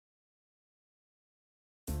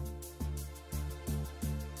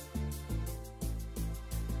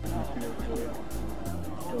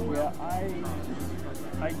Yeah,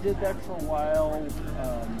 I did that for a while.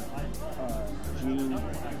 Gene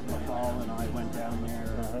and I went down there.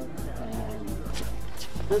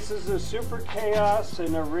 This is a Super Chaos,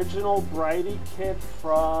 an original Brighty kit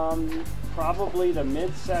from probably the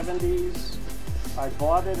mid-70s. I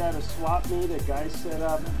bought it at a swap meet. A guy set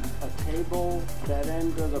up a table that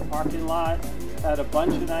end of the parking lot, had a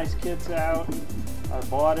bunch of nice kits out. I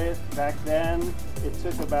bought it back then. It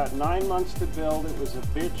took about 9 months to build. It was a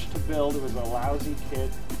bitch to build. It was a lousy kit.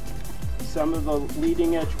 Some of the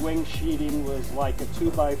leading edge wing sheeting was like a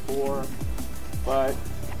 2x4, but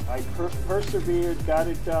I persevered, got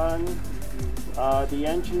it done. The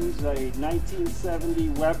engine's a 1970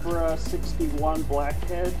 Webra 61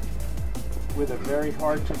 Blackhead with a very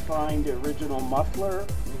hard to find original muffler.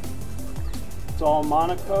 It's all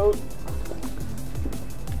monocoque.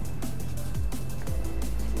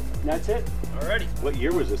 That's it. Alrighty. What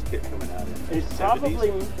year was this kit coming out in? It's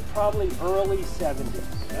probably early 70s.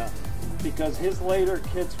 Yeah. Because his later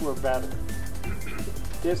kits were better.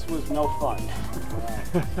 This was no fun.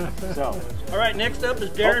 Wow. So. All right, next up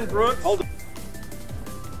is Darren Brooks. Hold on.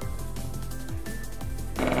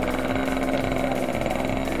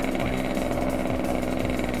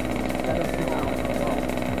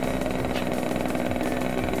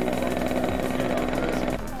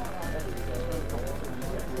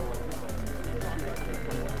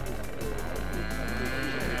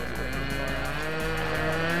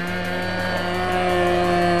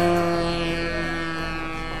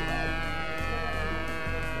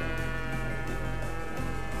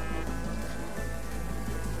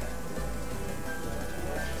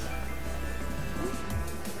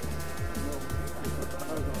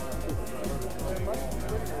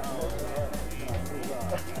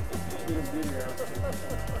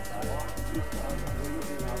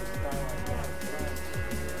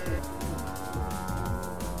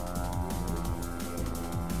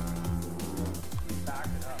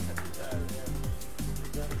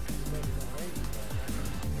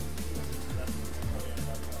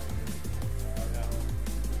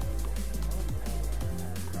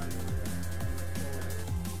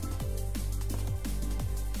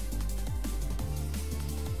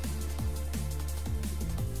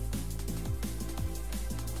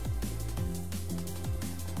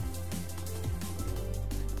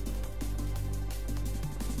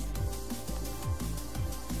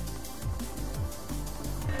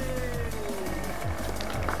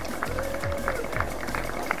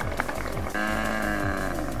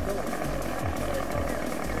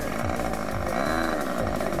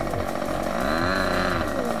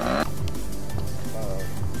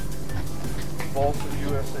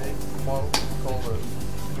 USA model called a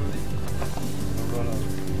Smoothie. I run a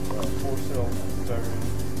 4-cell variant.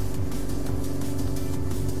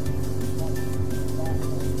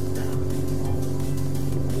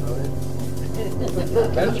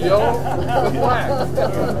 That's yellow with black.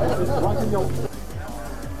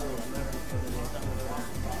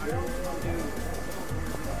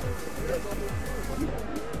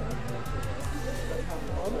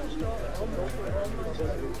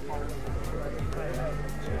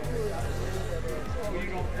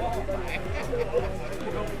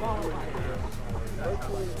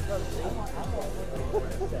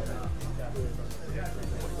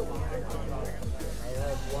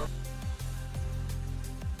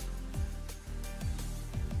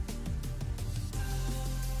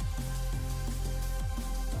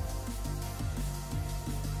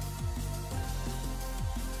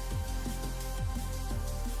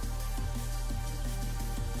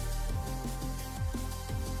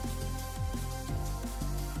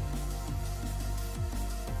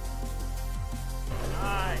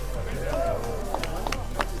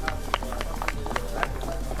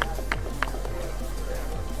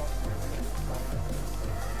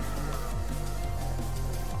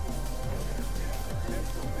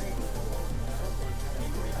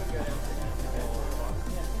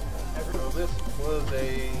 This was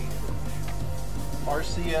a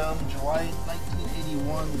RCM July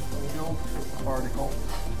 1981 build article.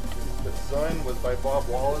 The design was by Bob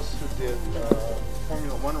Wallace, who did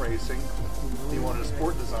Formula One racing. He wanted a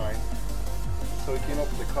sport design, so he came up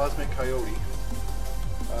with the Cosmic Coyote.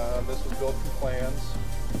 This was built from plans,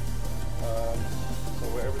 so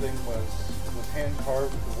everything was hand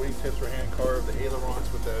carved. The wing tips were hand carved. The ailerons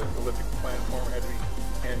with the elliptic platform had to be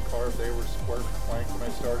hand carved. They were square plank when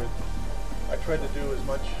I started. I tried to do as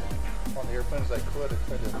much on the airplane as I could.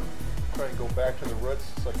 I tried to go back to the roots.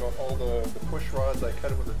 It's like all the push rods, I cut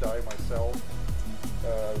them with a die myself.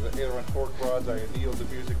 The aileron torque rods, I annealed the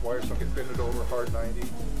music wire so I could fit it over hard 90.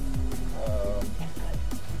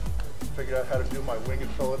 figured out how to do my wing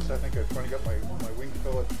fillets. I think I finally got my wing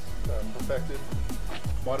fillets perfected.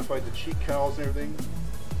 Modified the cheek cowls and everything.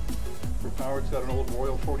 For power, it's got an old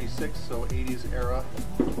Royal 46, so 80s era,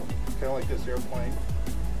 kind of like this airplane.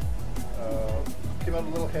 Came out a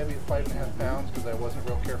little heavy at 5.5 pounds because I wasn't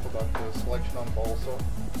real careful about the selection on balsa.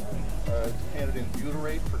 It's painted in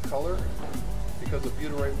butyrate for color. Because the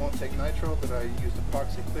butyrate won't take nitro, but I used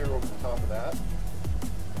epoxy clear over the top of that.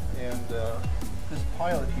 And this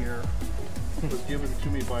pilot here was given to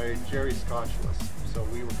me by Jerry Scotchless. So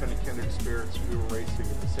we were kind of kindred spirits. We were racing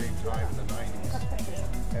at the same time in the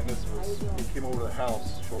 90s. And this was, he came over to the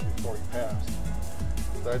house shortly before he passed.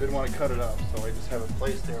 So I didn't want to cut it up, so I just have it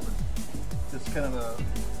placed there. But this is kind of a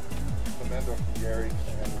memento from Gary,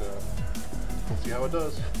 and we'll see how it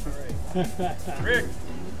does. All right. Rick.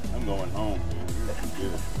 I'm going home.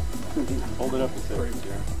 Dude. Hold it up a second,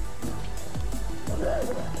 Jerry.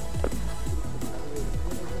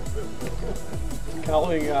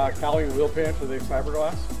 Cowling the wheel pants, are they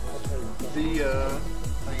fiberglass? The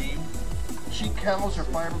cheek cowls are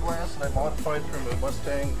fiberglass, and I modified from a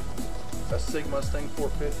Sig Mustang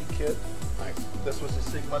 450 kit. Nice. This was a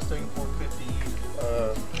Sig Mustang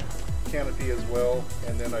 450 canopy as well,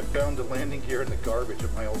 and then I found the landing gear in the garbage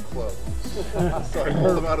of my old clothes. So I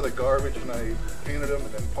pulled them out of the garbage and I painted them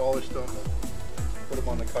and then polished them and put them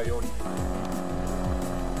on the Coyote.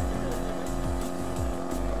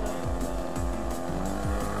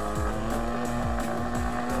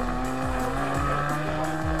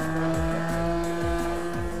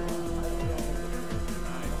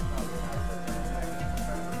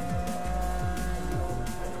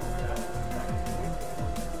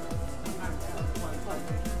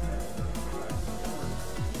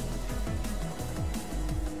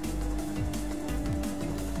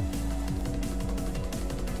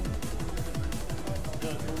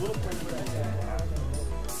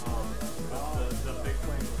 The big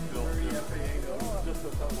plane was built just to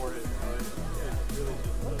support it. It's really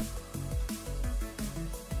just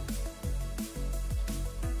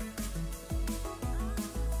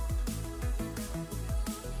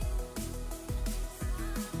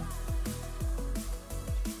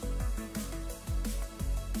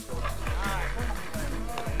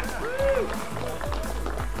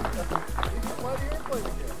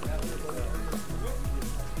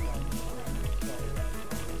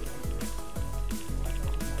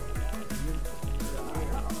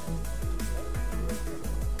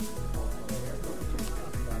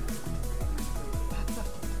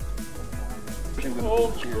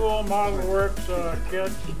Old school Model Works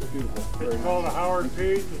kit. It's called a Howard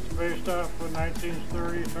Pete. It's based off a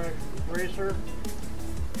 1930 track racer.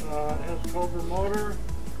 Has Cobra motor,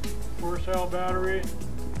 4-cell battery,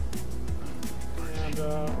 and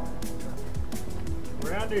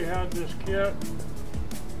Randy had this kit,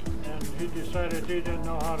 and he decided he didn't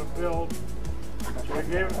know how to build, so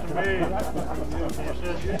he gave it to me. He said,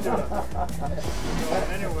 "You do it." So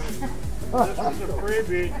anyway. This was a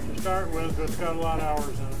freebie to start with, but it's got a lot of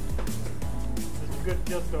hours in it. It's a good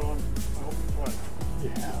kit though, and I hope it's fun.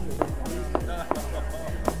 Yeah.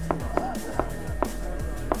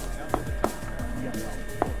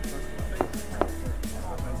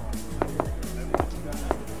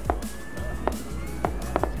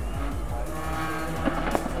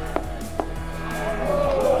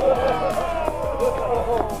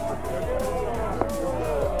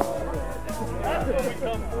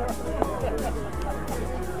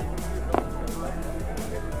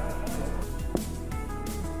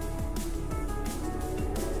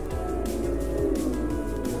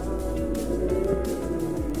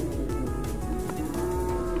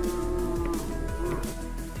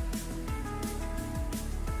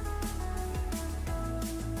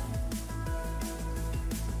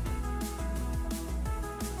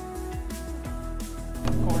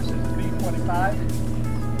 Of course, it's B25.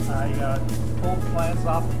 I pulled plans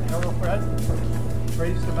off of the Aerofred,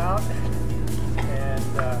 traced them out, and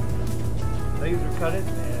laser cut it,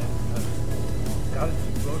 and got it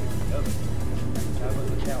loaded together. That was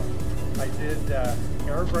a challenge. I did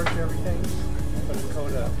airbrush everything, put a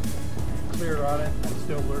coat of clear on it. I'm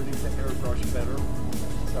still learning to airbrush better,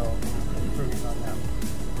 so I'm improving on that.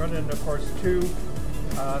 Running, of course, two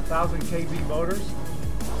 1000 kV motors.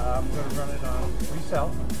 I'm going to run it on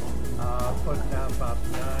resell, putting down about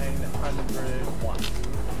 900 watts.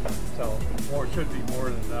 So should be more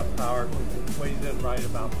than enough power. It weighs in right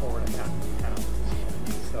about 4.5 pounds.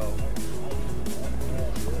 So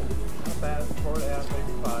not bad, 4.5,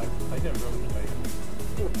 maybe 5. I didn't really weigh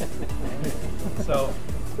it. So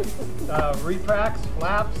retracts,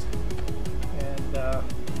 flaps, and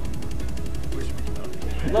wish me luck.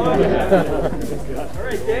 All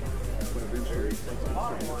right, Dave.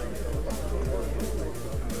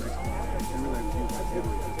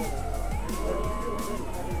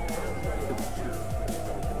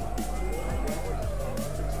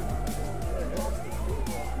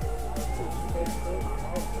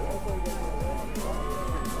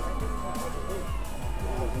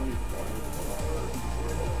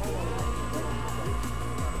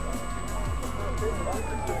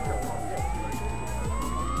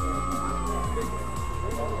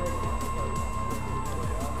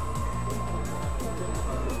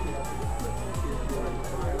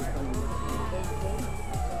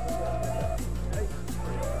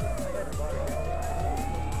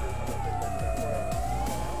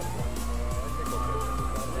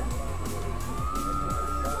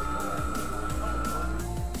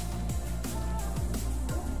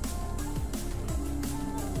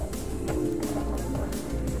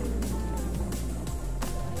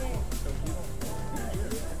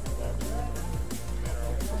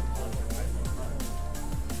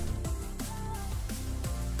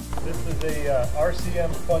 This is a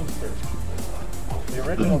RCM Funster. The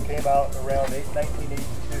original came out around 1982,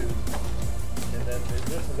 and then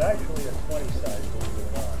this is actually a 20 size, believe it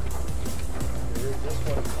or not. This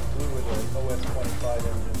one flew with an OS 25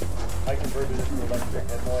 engine. I converted it to electric,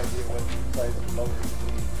 had no idea what size the motor would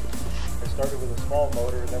need. I started with a small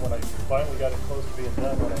motor, and then when I finally got it close to being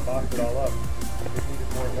done, when I mocked it all up, it needed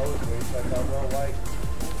more nose weight, so I thought, well,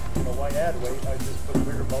 why add weight? I just put a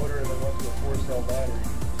bigger motor and then went to a 4-cell battery.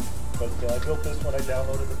 But I built this one, I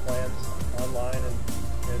downloaded the plans online and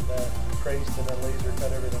traced and then laser cut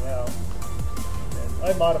everything out. And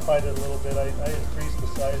I modified it a little bit. I increased the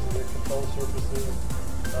size of the control surfaces.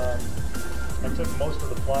 I took most of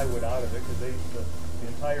the plywood out of it because the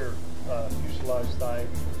entire fuselage side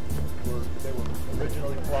were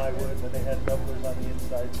originally plywood, and then they had doublers on the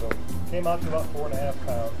inside, so it came out to about 4.5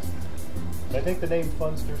 pounds. And I think the name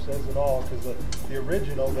Funster says it all, because the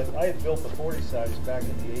original that I had built the 40 size back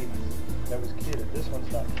in the 80s, that was kitted. This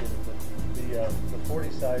one's not kitted, but the 40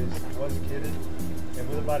 size was kitted, and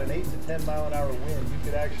with about an 8 to 10 mile an hour wind, you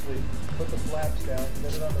could actually put the flaps down,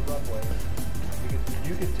 set it on the runway.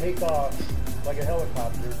 You could take off like a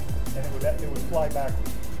helicopter, and it would fly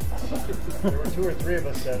backwards. There were 2 or 3 of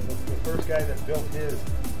us then. The first guy that built his,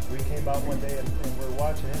 we came out one day and we're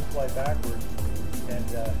watching him fly backwards, and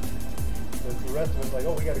the rest of us like,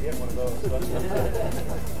 oh, we got to get one of those. So that's what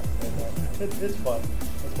and, it's fun.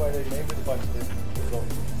 That's why they named it Funster. So,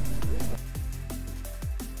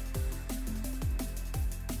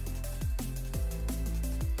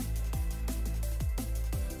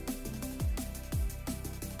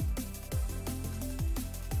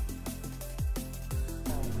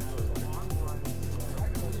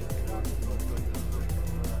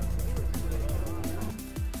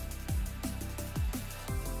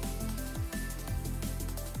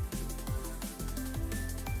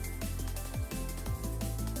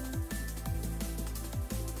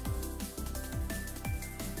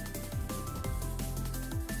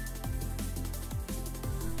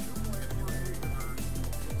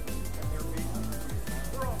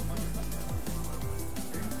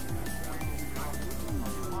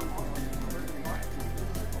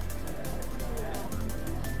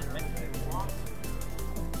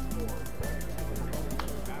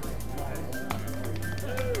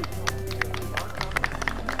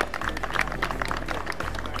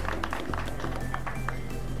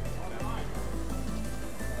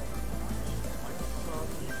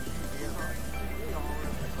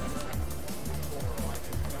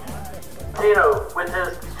 Chino with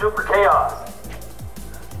his Super Chaos.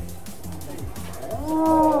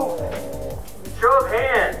 Ooh. Show of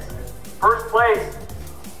hands. First place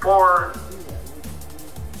for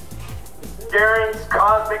Darren's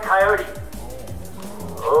Cosmic Coyote.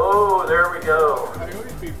 Oh, there we go.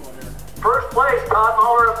 First place, Todd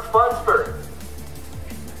Muller of Funster.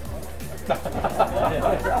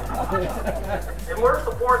 And where's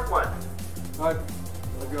the fourth one?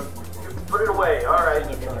 Put it away, all right.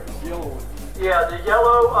 Yeah, the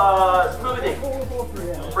yellow smoothie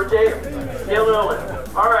for Dave. Yellow one.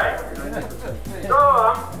 All right. So,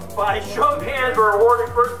 by show of hands, we're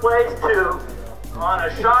awarding first place to, on a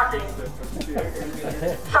shocking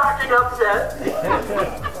upset,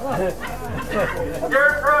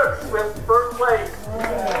 Darren Brooks with first place.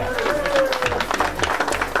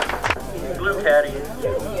 Blue Caddy.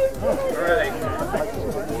 All right.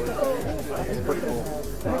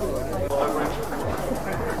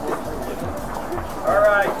 All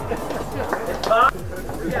right. It's time.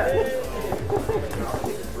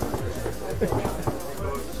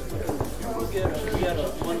 We'll get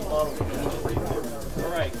one bottle.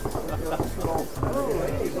 All right.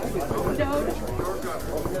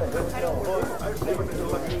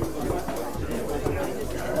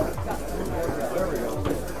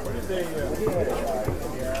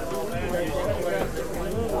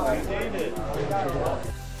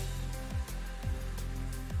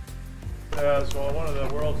 Yeah, so one of the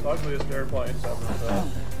world's ugliest airplanes ever built.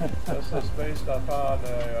 This is based upon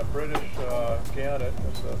a British Gannett.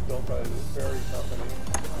 It's built by the Ferry Company.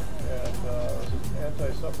 And it's an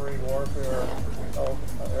anti-submarine warfare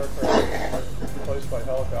aircraft replaced by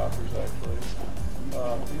helicopters, actually.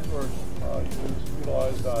 These were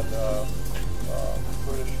utilized on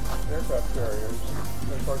British aircraft carriers.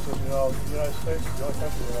 And of course, as you know, the United States is the only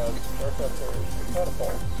country that has aircraft carriers with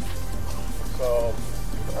catapults. So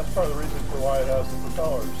that's part of the reason for why it has the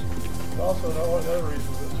propellers. And also, one of the other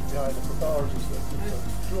reasons that's behind the propellers is that it's a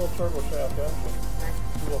dual turboshaft engine,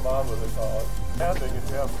 dual mamba they call it. Landing, if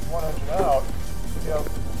you have one engine out, if you have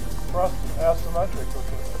thrust asymmetric with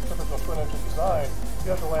a typical twin engine design,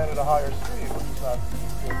 you have to land at a higher speed, which is not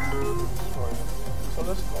good for you. So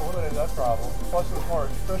this eliminated that problem. Plus, it was more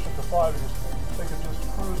efficient to fly because they could just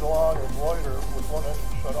cruise along and loiter with one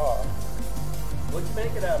engine shut off. What'd you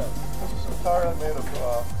make it out of? This is entirely made of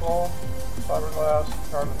foam, fiberglass,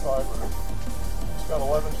 carbon fiber. It's got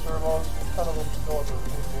 11 servos, 10 of them still need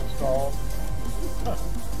to be installed.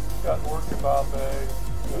 It's got working bomb bay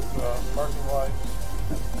with marking lights.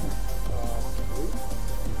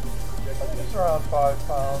 It's around 5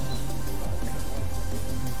 pounds.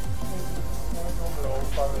 Maybe a little bit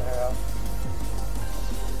over 5.5.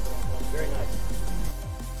 Very nice.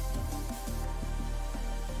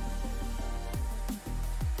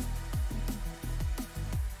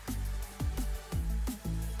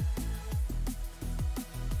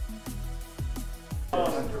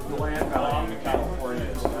 The land value in California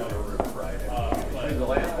is right. The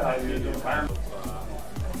land value, the environment.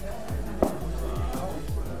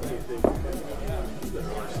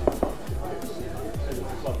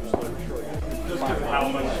 Just given how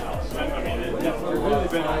much, I mean, it's really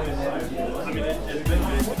been, it's been